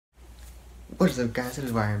What is up, guys? It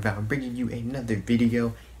is Ryan Val bringing you another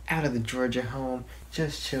video out of the Georgia home.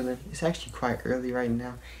 Just chilling. It's actually quite early right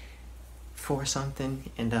now for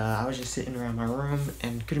something, and I was just sitting around my room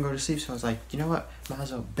and couldn't go to sleep, so I was like, you know what? Might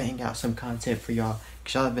as well bang out some content for y'all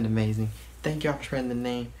because y'all have been amazing. Thank y'all for spreading the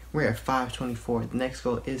name. We're at 524. The next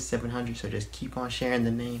goal is 700, so just keep on sharing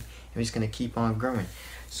the name, and we're just gonna keep on growing.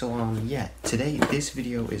 So yeah, today this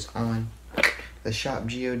video is on the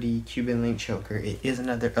ShopGLD Cuban link choker. It is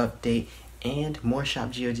another update and more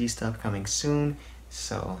ShopGLD stuff coming soon,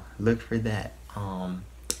 so look for that. I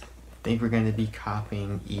think we're going to be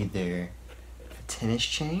copying either a tennis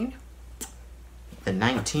chain, the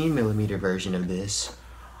 19mm version of this,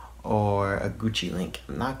 or a Gucci link.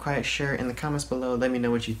 I'm not quite sure. In the comments below, let me know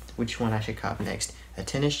which one I should copy next. A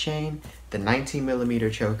tennis chain, the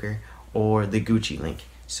 19mm choker, or the Gucci link.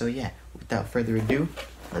 So yeah, without further ado,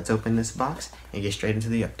 let's open this box and get straight into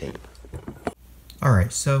the update.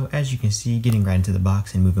 Alright, so as you can see, getting right into the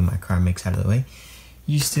box and moving my car mix out of the way,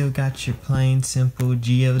 you still got your plain, simple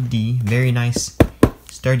GLD. Very nice,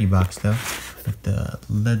 sturdy box though, with the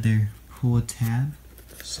leather pull tab.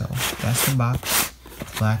 So that's the box.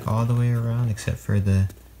 Black all the way around except for the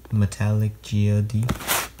metallic GLD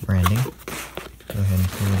branding. Go ahead and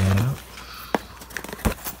pull that out.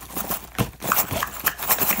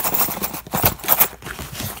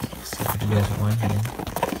 There's one here.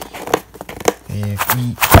 There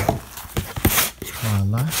we go.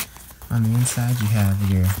 Voila. On the inside you have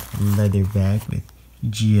your leather bag with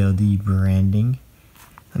GLD branding.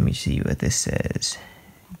 Let me see what this says.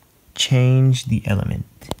 Change the element.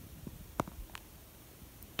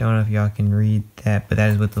 Don't know if y'all can read that, but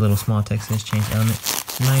that is what the little small text says. Change the element.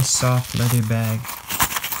 Nice soft leather bag.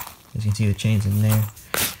 As you can see, the chain's in there.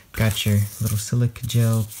 Got your little silica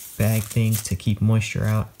gel bag things to keep moisture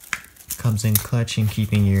out. Comes in clutch and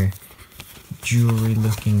keeping your jewelry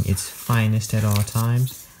looking its finest at all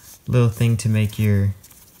times. Little thing to make your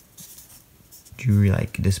jewelry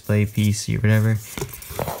like display piece or whatever.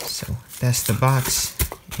 So that's the box.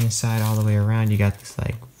 Inside all the way around you got this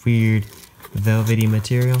like weird velvety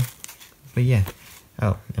material. But yeah.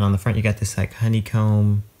 Oh, and on the front you got this like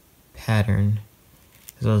honeycomb pattern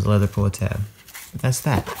as well as leather pull tab. But that's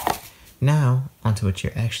that. Now onto what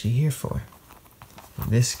you're actually here for.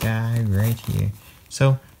 This guy right here.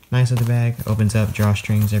 So nice little bag, opens up,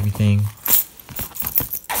 drawstrings, everything.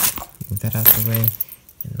 Move that out the way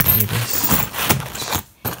and look at this.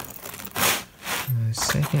 A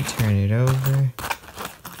second, turn it over.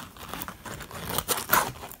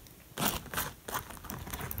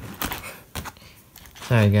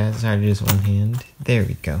 Sorry guys, it's hard to do this one hand. There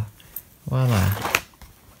we go. Voila.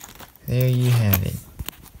 There you have it.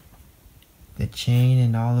 The chain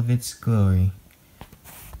in all of its glory.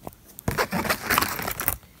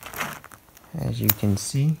 As you can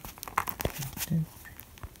see,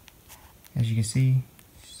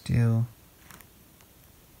 still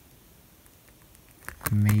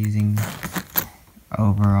amazing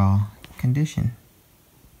overall condition.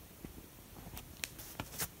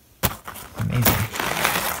 Amazing.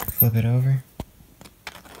 Flip it over.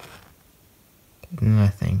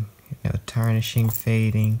 Nothing. No tarnishing,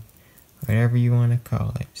 fading, whatever you want to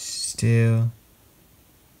call it. Still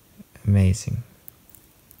amazing.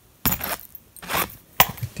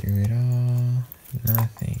 Through it all,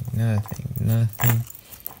 nothing,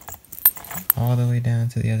 all the way down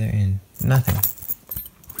to the other end, nothing.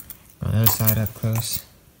 On the other side up close,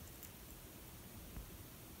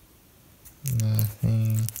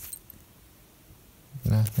 nothing,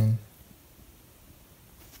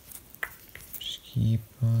 just keep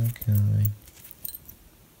on going.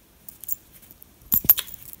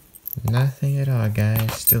 Nothing at all,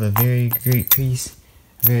 guys. Still a very great piece,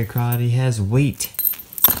 very quality, has weight.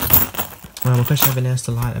 A question I've been asked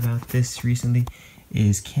a lot about this recently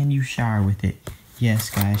is, can you shower with it? Yes,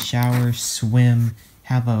 guys. Shower, swim,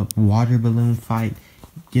 have a water balloon fight,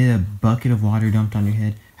 get a bucket of water dumped on your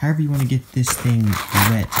head. However you want to get this thing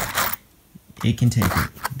wet, it can take it.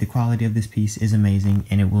 The quality of this piece is amazing,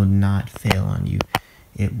 and it will not fail on you.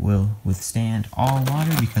 It will withstand all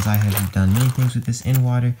water because I have done many things with this in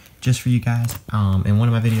water just for you guys. In one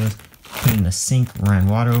of my videos, put it in a sink, ran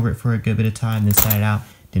water over it for a good bit of time, then set it out.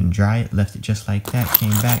 Didn't dry it, left it just like that,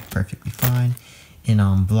 came back perfectly fine. In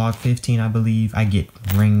vlog 15, I believe, I get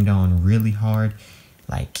ringed on really hard.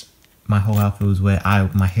 Like, my whole outfit was wet,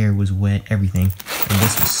 my hair was wet, everything. And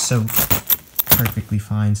this was soaked perfectly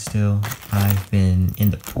fine still. I've been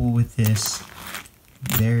in the pool with this.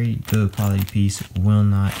 Very good quality piece, will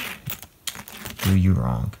not do you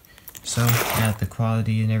wrong. So, got the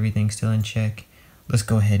quality and everything still in check. Let's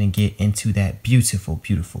go ahead and get into that beautiful,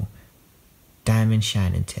 beautiful diamond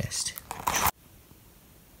shining test.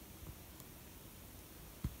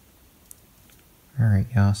 Alright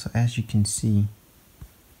y'all, so as you can see,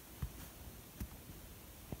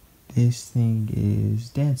 this thing is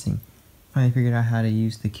dancing. Finally figured out how to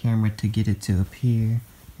use the camera to get it to appear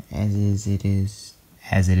as it is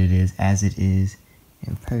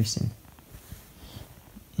in person.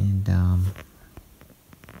 And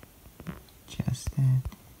just that.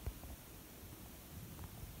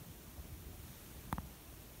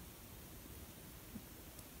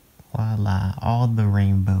 Voila, all the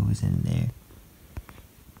rainbows in there.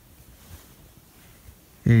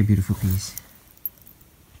 Very beautiful piece.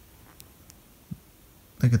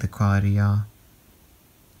 Look at the quality, y'all.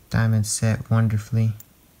 Diamond set wonderfully.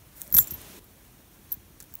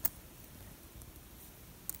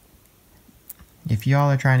 If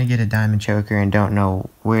y'all are trying to get a diamond choker and don't know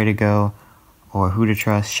where to go or who to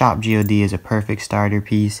trust, ShopGLD is a perfect starter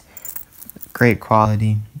piece. Great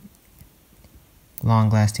quality.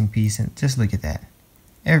 Long-lasting piece, and just look at that.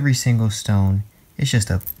 Every single stone, it's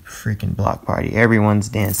just a freaking block party. Everyone's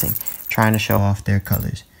dancing, trying to show off their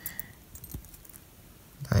colors.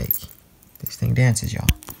 Like, this thing dances, y'all.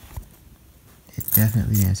 It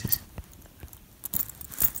definitely dances.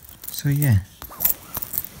 So yeah,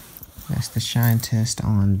 that's the shine test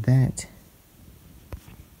on that.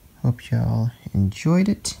 Hope y'all enjoyed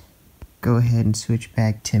it. Go ahead and switch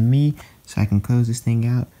back to me so I can close this thing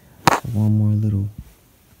out. One more little,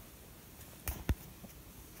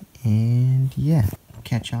 and yeah,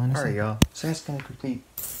 catch y'all in a second. Alright y'all, so that's gonna complete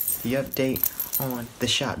the update on the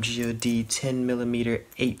ShopGLD 10mm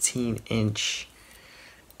 18-inch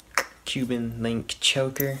Cuban link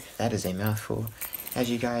choker. That is a mouthful. As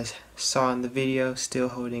you guys saw in the video, still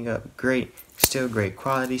holding up great, still great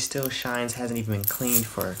quality, still shines, hasn't even been cleaned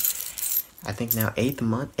for I think now 8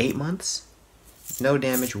 months. No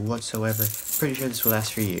damage whatsoever. Pretty sure this will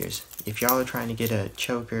last for years. If y'all are trying to get a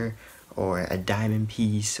choker or a diamond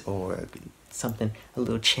piece or something, a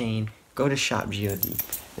little chain, go to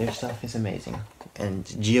ShopGLD. Their stuff is amazing. And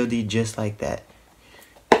GLD just like that.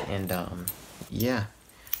 And yeah.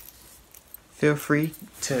 Feel free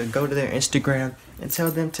to go to their Instagram and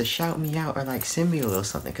tell them to shout me out or like send me a little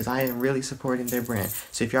something, because I am really supporting their brand.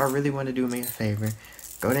 So if y'all really want to do me a favor,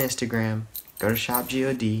 go to Instagram, go to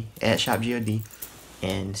ShopGLD, at ShopGLD,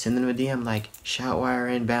 and send them a DM like, shout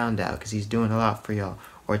YRN bound out, because he's doing a lot for y'all.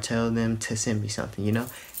 Or tell them to send me something, you know?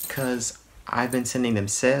 Because I've been sending them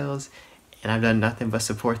sales, and I've done nothing but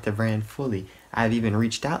support the brand fully. I've even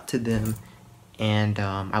reached out to them, and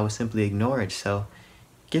I was simply ignored. So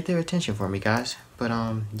get their attention for me, guys. But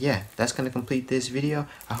yeah, that's gonna complete this video.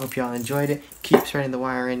 I hope y'all enjoyed it. Keep spreading the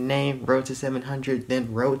YRN name. Road to 700,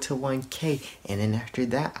 then road to 1K, and then after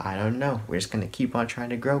that, I don't know. We're just gonna keep on trying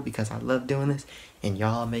to grow because I love doing this, and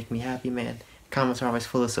y'all make me happy, man. Comments are always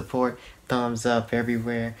full of support. Thumbs up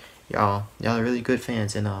everywhere. Y'all are really good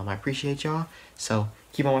fans, and I appreciate y'all. So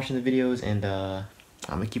keep on watching the videos, and I'm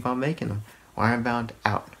gonna keep on making them. YRN bound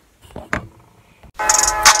out.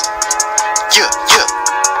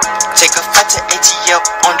 Take a flight to ATL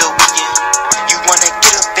on the weekend. You wanna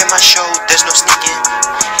get up in my show, there's no sneaking.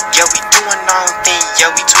 Yeah, we doing our own thing, yeah,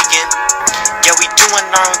 we tweaking. Yeah, we doing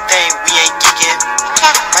our own thing, we ain't geeking.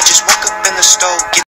 Might just walk up in the store, get